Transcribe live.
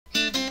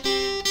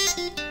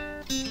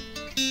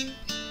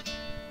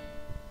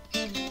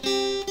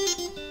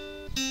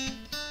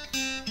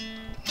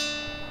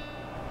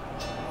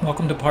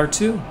Welcome to part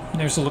 2.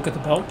 There's a look at the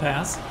belt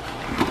path.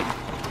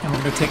 And we're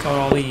going to take out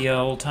all the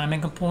old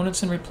timing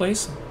components and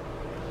replace them.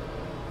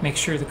 Make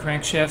sure the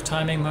crankshaft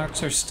timing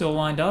marks are still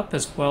lined up,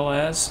 as well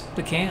as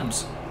the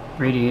cams.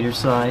 Radiator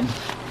side.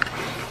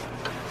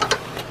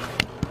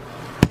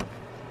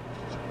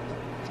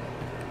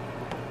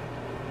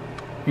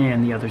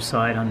 And the other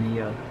side on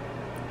the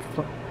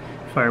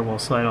firewall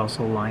side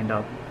also lined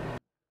up.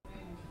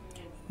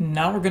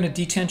 Now we're going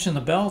to detension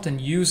the belt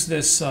and use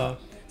this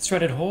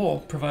threaded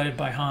hole provided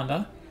by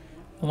Honda,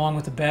 along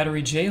with the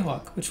battery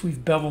J-hook, which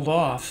we've beveled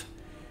off,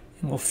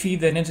 and we'll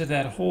feed that into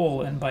that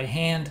hole, and by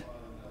hand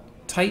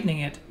tightening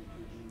it,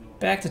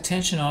 back the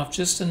tension off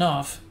just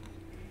enough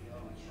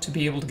to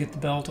be able to get the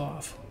belt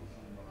off.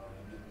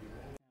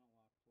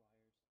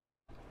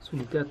 So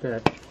you've got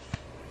that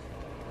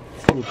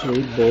little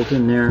jade bolt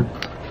in there.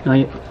 Now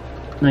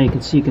you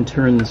can see you can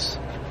turn this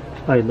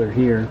idler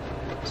here.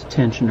 It's a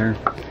tensioner.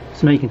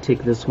 So now you can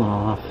take this one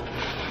off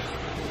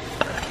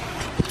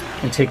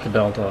and take the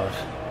belt off.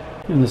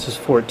 And this is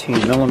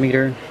 14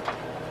 millimeter.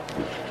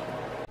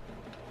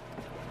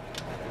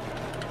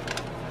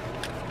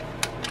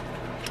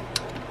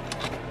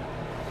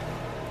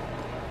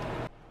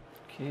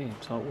 Okay,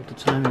 it's out with the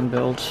timing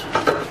belt.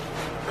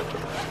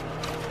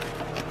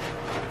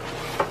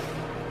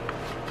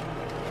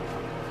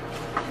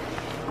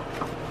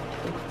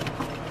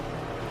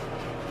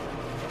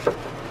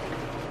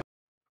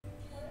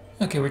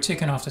 Okay, we're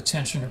taking off the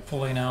tensioner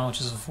pulley now,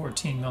 which is a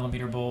 14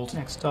 millimeter bolt.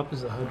 Next up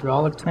is the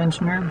hydraulic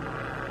tensioner.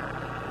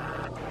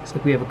 Looks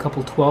like we have a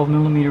couple 12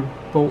 millimeter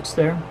bolts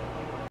there.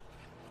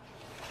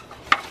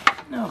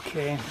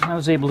 Okay, I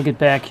was able to get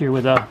back here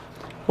with a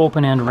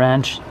open end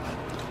wrench.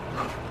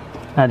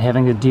 Not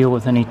having to deal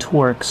with any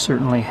torque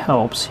certainly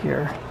helps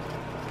here.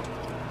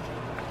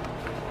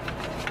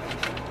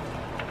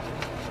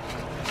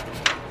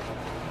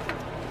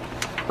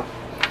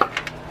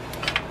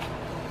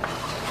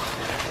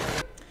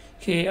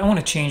 Okay, I want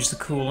to change the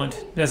coolant.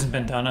 It hasn't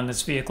been done on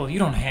this vehicle. You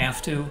don't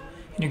have to,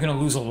 and you're going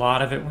to lose a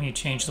lot of it when you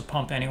change the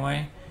pump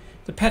anyway.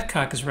 The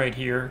petcock is right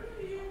here,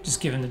 just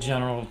given the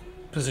general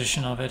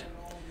position of it.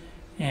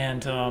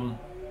 And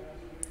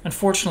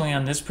unfortunately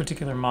on this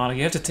particular model,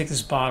 you have to take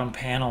this bottom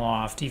panel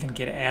off to even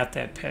get at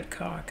that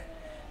petcock.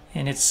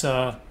 And it's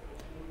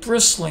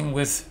bristling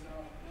with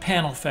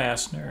panel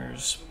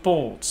fasteners,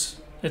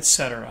 bolts,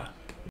 etc.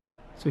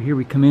 So here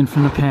we come in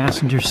from the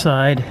passenger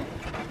side.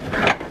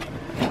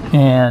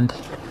 And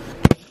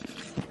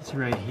it's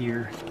right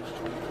here.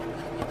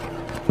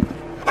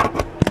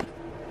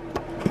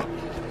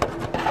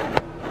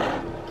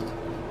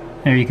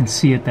 There you can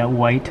see it, that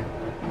white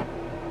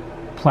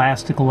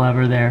plastic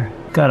lever there.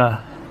 Got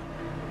a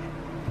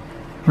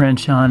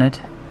wrench on it.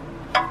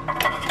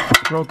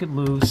 Broke it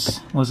loose.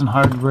 Wasn't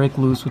hard to break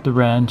loose with the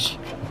wrench.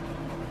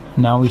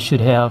 Now we should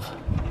have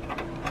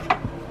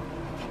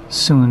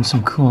soon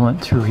some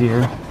coolant through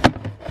here.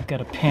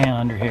 Got a pan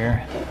under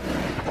here.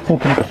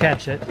 Hoping to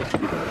catch it.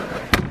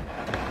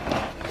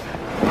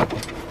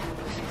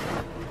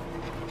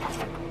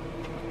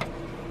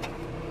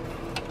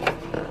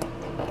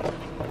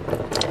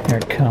 There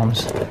it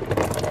comes.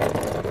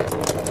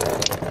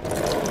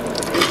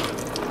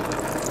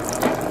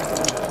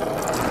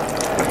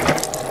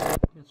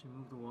 Let's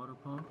remove the water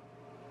pump.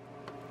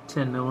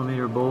 10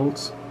 millimeter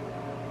bolts.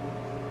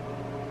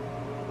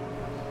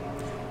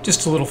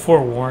 Just a little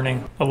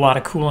forewarning, a lot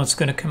of coolant's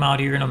going to come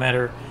out here no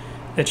matter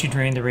that you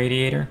drain the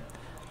radiator.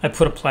 I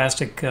put a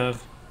plastic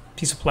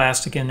piece of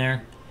plastic in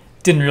there.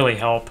 Didn't really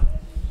help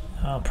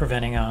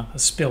preventing a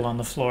spill on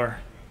the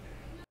floor.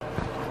 I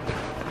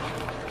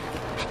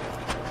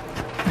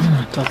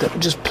thought that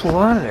would just pull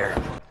out of there.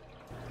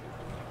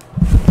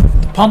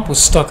 The pump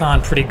was stuck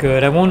on pretty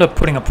good. I wound up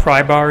putting a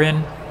pry bar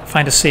in,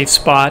 find a safe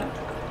spot.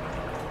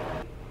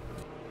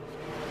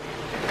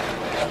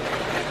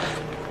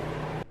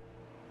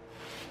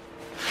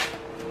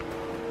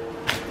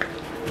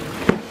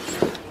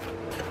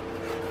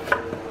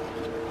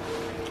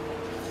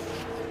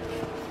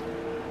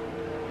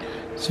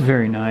 It's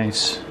very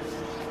nice.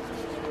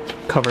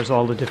 Covers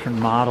all the different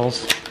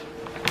models.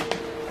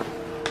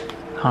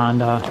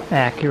 Honda,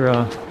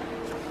 Acura,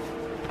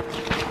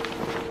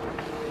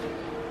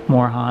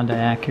 more Honda,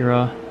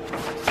 Acura.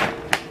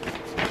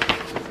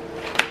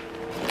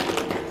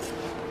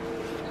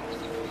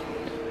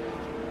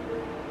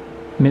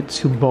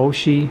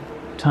 Mitsubishi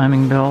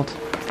timing belt.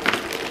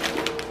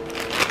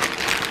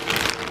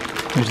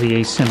 There's the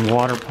Aisin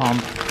water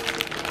pump.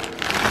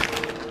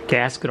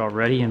 Gasket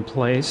already in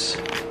place.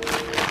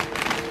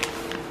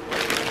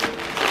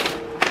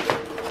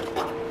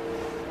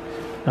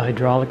 The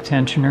hydraulic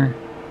tensioner.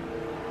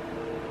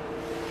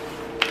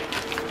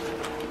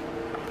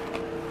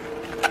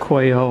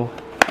 Koyo.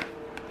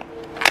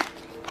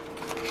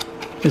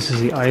 This is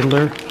the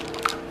idler.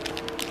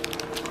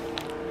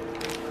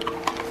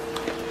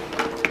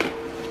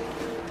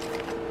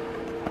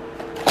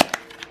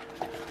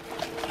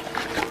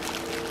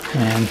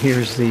 And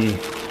here's the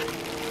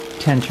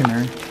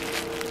tensioner,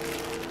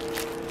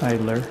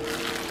 idler.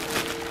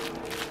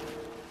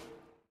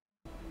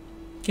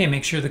 Okay,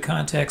 make sure the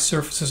contact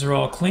surfaces are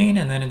all clean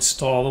and then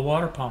install the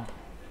water pump.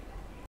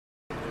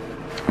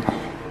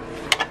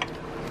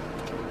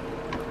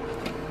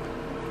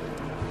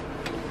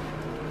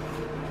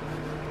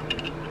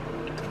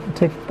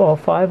 Take all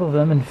 5 of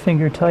them and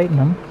finger tighten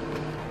them.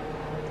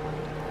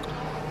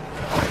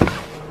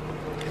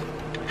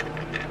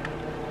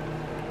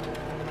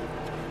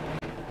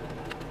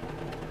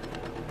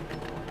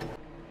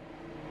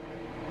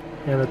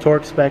 And the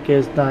torque spec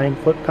is 9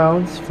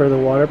 foot-pounds for the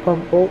water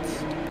pump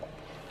bolts.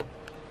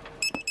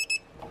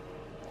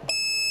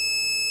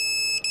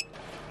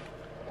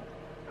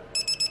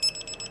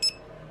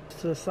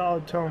 It's a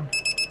solid tone.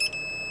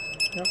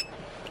 Yep.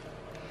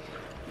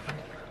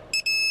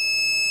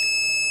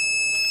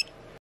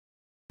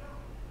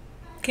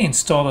 Okay,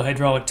 install the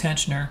hydraulic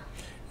tensioner.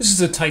 This is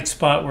a tight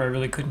spot where I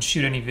really couldn't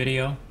shoot any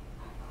video.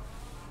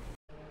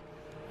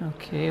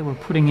 Okay, we're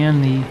putting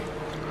in the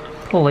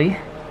pulley.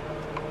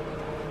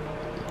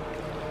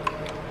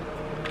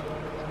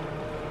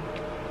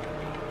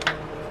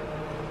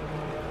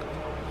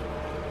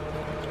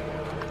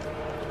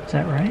 Is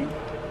that right?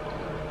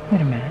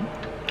 Wait a minute.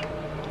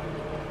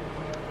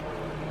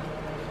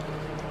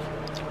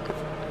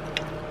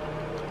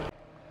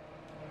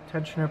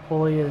 Tensioner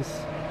pulley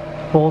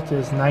bolt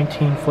is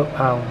 19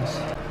 foot-pounds.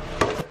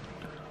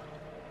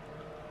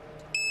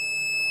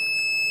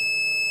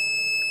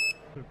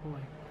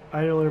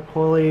 Idler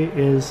pulley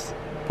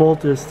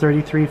bolt is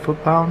 33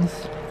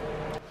 foot-pounds.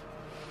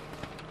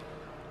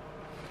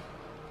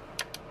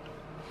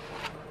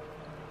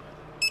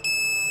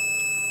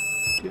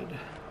 Good.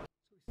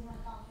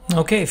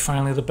 Okay,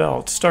 finally the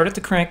belt. Start at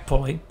the crank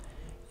pulley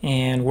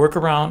and work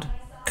around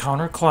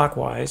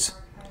counterclockwise,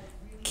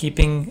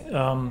 keeping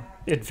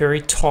it very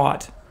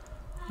taut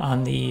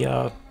on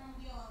the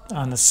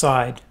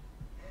side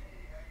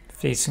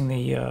facing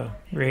the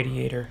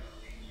radiator.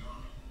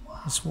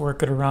 Just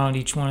work it around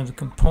each one of the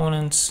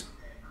components.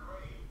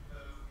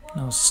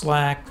 No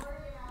slack.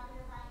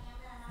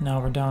 Now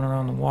we're down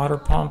around the water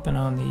pump and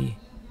on the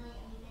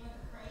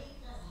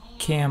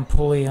cam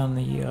pulley on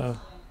the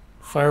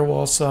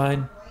firewall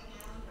side.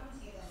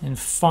 And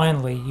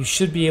finally, you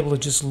should be able to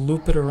just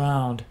loop it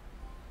around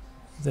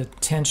the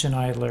tension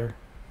idler.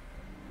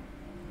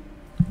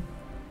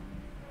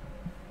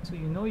 So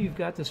you know you've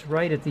got this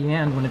right at the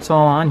end when it's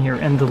all on here,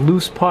 and the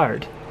loose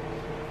part,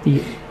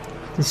 the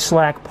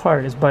slack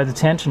part, is by the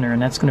tensioner,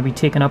 and that's going to be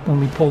taken up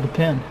when we pull the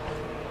pin.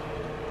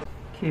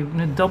 Okay, we're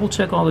going to double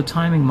check all the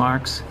timing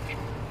marks,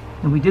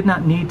 and we did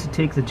not need to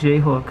take the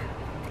J-hook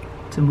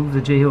to move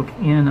the J-hook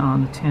in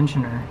on the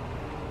tensioner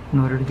in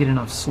order to get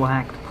enough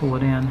slack to pull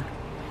it in.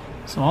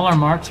 So all our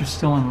marks are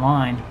still in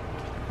line,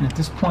 and at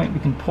this point we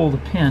can pull the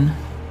pin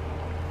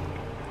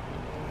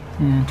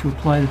and to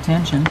apply the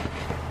tension.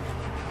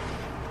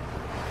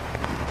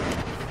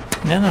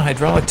 Then the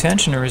hydraulic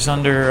tensioner is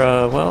under,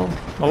 well,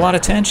 a lot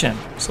of tension,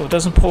 so it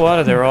doesn't pull out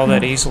of there all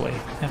that easily. You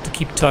have to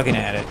keep tugging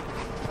at it.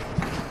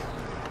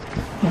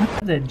 Yeah,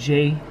 that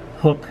J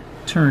hook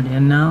turned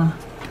in now.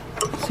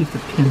 Let's see if the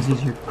pin's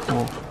easier to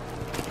pull.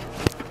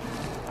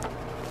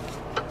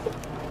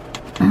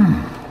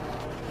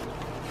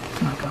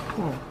 Not gonna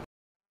pull.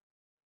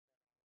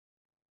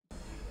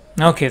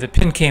 Okay, the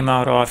pin came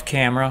out off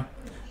camera.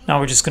 Now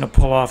we're just going to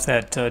pull off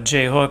that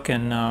J hook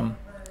and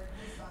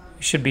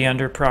should be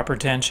under proper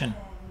tension.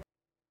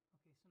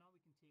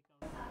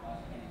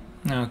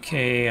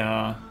 Okay,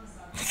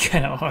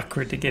 kind of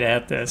awkward to get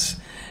at this,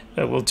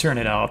 but we'll turn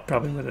it out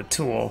probably with a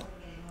tool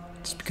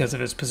just because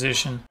of its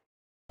position.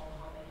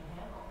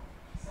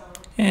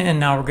 And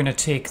now we're going to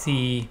take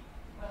the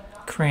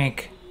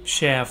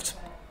crankshaft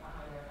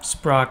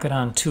sprocket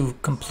on 2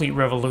 complete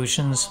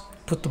revolutions,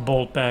 put the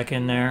bolt back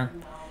in there,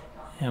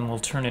 and we'll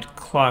turn it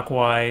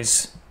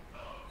clockwise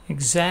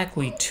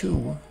exactly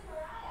 2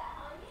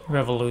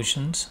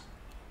 revolutions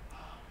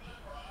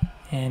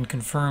and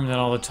confirm that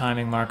all the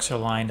timing marks are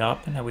lined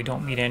up and that we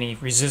don't meet any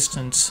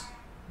resistance.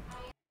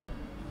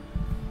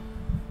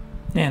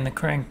 And the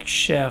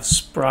crankshaft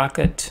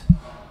sprocket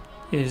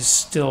is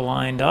still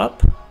lined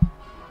up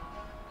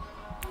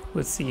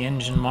with the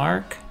engine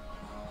mark.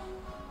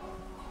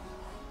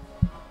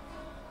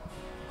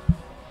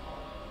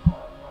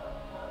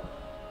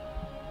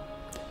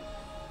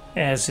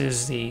 As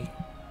is the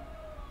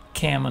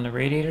cam on the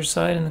radiator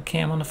side and the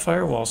cam on the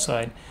firewall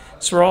side.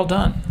 So we're all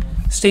done.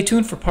 Stay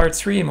tuned for part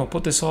 3 and we'll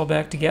put this all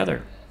back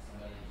together.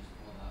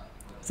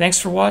 Thanks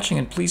for watching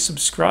and please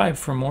subscribe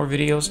for more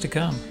videos to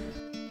come.